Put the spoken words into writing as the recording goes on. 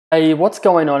Hey, what's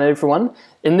going on everyone?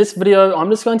 In this video, I'm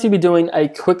just going to be doing a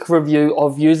quick review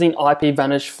of using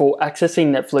IPVanish for accessing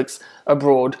Netflix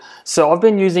abroad. So I've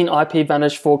been using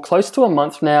IPVanish for close to a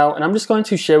month now, and I'm just going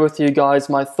to share with you guys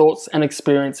my thoughts and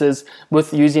experiences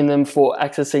with using them for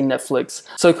accessing Netflix.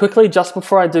 So quickly, just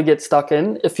before I do get stuck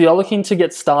in, if you are looking to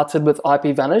get started with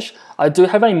IPVanish, I do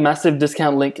have a massive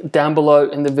discount link down below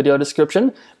in the video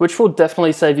description, which will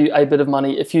definitely save you a bit of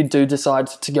money if you do decide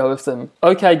to go with them.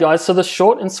 Okay guys, so the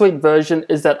short and sweet version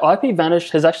is that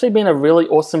IPVanish has actually been a really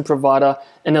awesome provider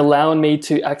in allowing me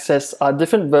to access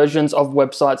different versions of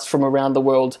websites from around the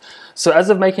world. So as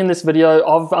of making this video,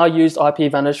 I've used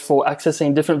IPVanish for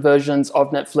accessing different versions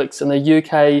of Netflix in the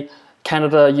UK,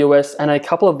 Canada, US, and a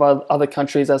couple of other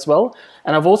countries as well.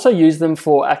 And I've also used them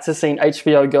for accessing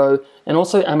HBO Go and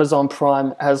also Amazon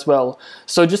Prime as well.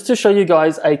 So just to show you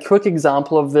guys a quick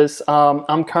example of this,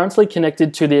 I'm currently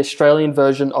connected to the Australian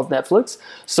version of Netflix.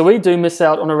 So we do miss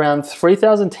out on around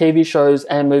 3,000 TV shows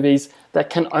and movies that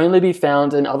can only be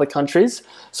found in other countries.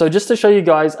 So just to show you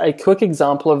guys a quick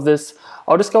example of this,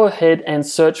 I'll just go ahead and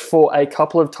search for a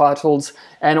couple of titles,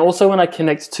 and also when I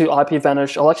connect to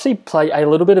IPVanish, I'll actually play a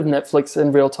little bit of Netflix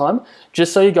in real time,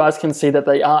 just so you guys can see that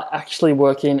they are actually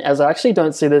working, as I actually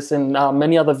don't see this in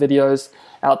many other videos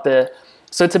out there.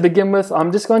 So to begin with,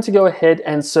 I'm just going to go ahead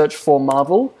and search for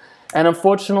Marvel, and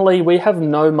unfortunately we have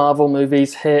no Marvel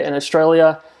movies here in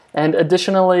Australia. And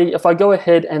additionally, if I go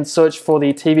ahead and search for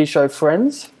the TV show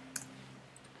Friends,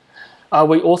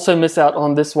 we also miss out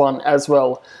on this one as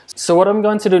well. So what I'm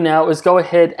going to do now is go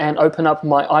ahead and open up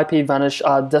my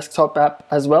IPVanish desktop app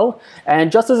as well.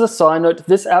 And just as a side note,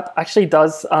 this app actually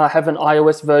does have an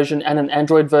iOS version and an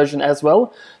Android version as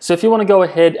well. So if you want to go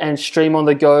ahead and stream on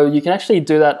the go, you can actually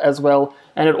do that as well.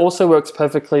 And it also works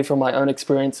perfectly from my own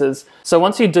experiences. So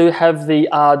once you do have the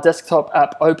desktop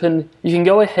app open, you can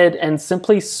go ahead and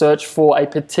simply search for a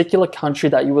particular country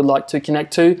that you would like to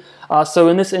connect to. So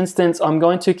in this instance, I'm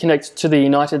going to connect to the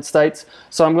United States.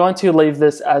 So I'm going to leave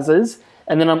this as is.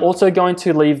 And then I'm also going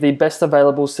to leave the best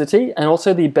available city and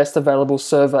also the best available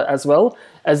server as well,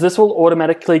 as this will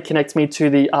automatically connect me to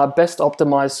the best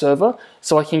optimized server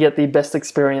so I can get the best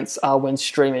experience when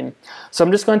streaming. So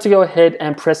I'm just going to go ahead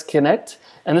and press connect,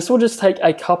 and this will just take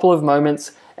a couple of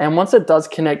moments. And once it does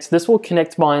connect, this will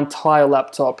connect my entire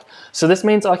laptop. So this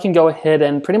means I can go ahead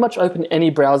and pretty much open any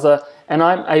browser, and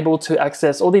I'm able to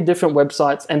access all the different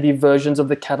websites and the versions of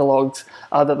the catalogs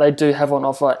that they do have on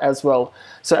offer as well.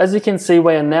 So as you can see,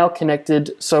 we are now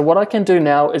connected. So what I can do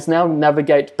now is now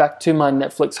navigate back to my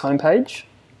Netflix homepage.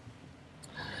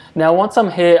 Now once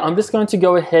I'm here, I'm just going to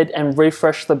go ahead and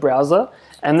refresh the browser,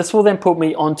 and this will then put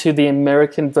me onto the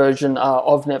American version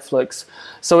of Netflix.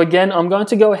 So again, I'm going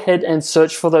to go ahead and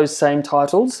search for those same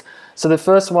titles. So the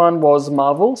first one was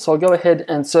Marvel, so I'll go ahead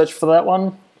and search for that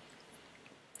one.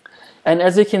 And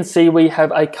as you can see, we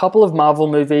have a couple of Marvel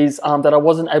movies that I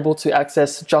wasn't able to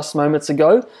access just moments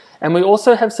ago. And we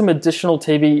also have some additional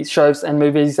TV shows and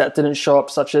movies that didn't show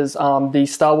up, such as the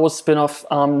Star Wars spin-off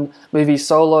movie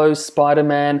Solo,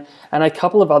 Spider-Man, and a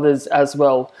couple of others as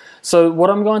well. So what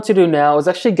I'm going to do now is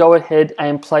actually go ahead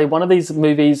and play one of these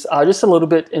movies just a little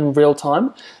bit in real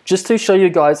time, just to show you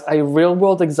guys a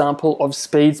real-world example of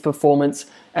speeds, performance,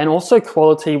 and also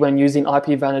quality when using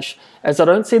IPVanish, as I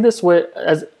don't see this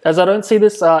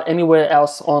anywhere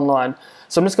else online.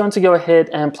 So I'm just going to go ahead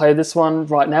and play this one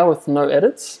right now with no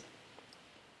edits.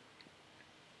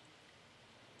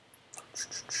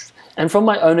 And from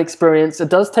my own experience, it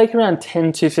does take around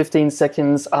 10 to 15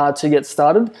 seconds to get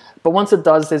started, but once it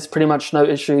does, there's pretty much no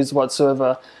issues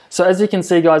whatsoever. So as you can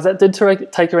see guys, that did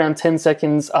take around 10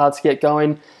 seconds to get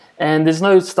going, and there's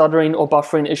no stuttering or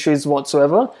buffering issues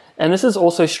whatsoever. And this is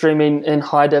also streaming in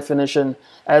high definition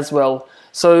as well.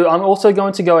 So I'm also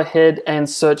going to go ahead and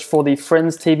search for the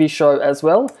Friends TV show as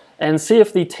well, and see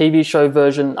if the TV show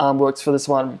version works for this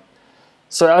one.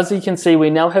 So as you can see, we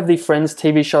now have the Friends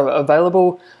TV show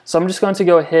available. So I'm just going to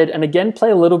go ahead and again play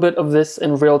a little bit of this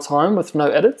in real time with no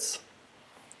edits.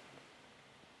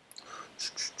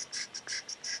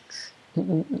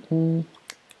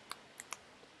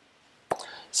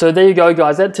 So there you go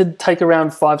guys, that did take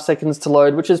around 5 seconds to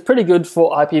load, which is pretty good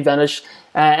for IPVanish.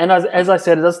 And as I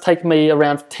said, it does take me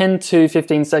around 10 to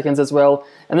 15 seconds as well.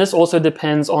 And this also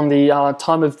depends on the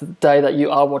time of the day that you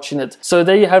are watching it. So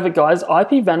there you have it guys,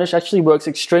 IPVanish actually works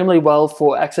extremely well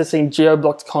for accessing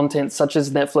geo-blocked content such as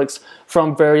Netflix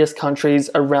from various countries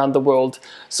around the world.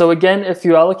 So again, if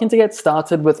you are looking to get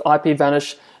started with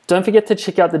IPVanish, don't forget to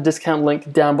check out the discount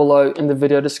link down below in the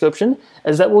video description,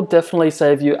 as that will definitely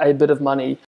save you a bit of money.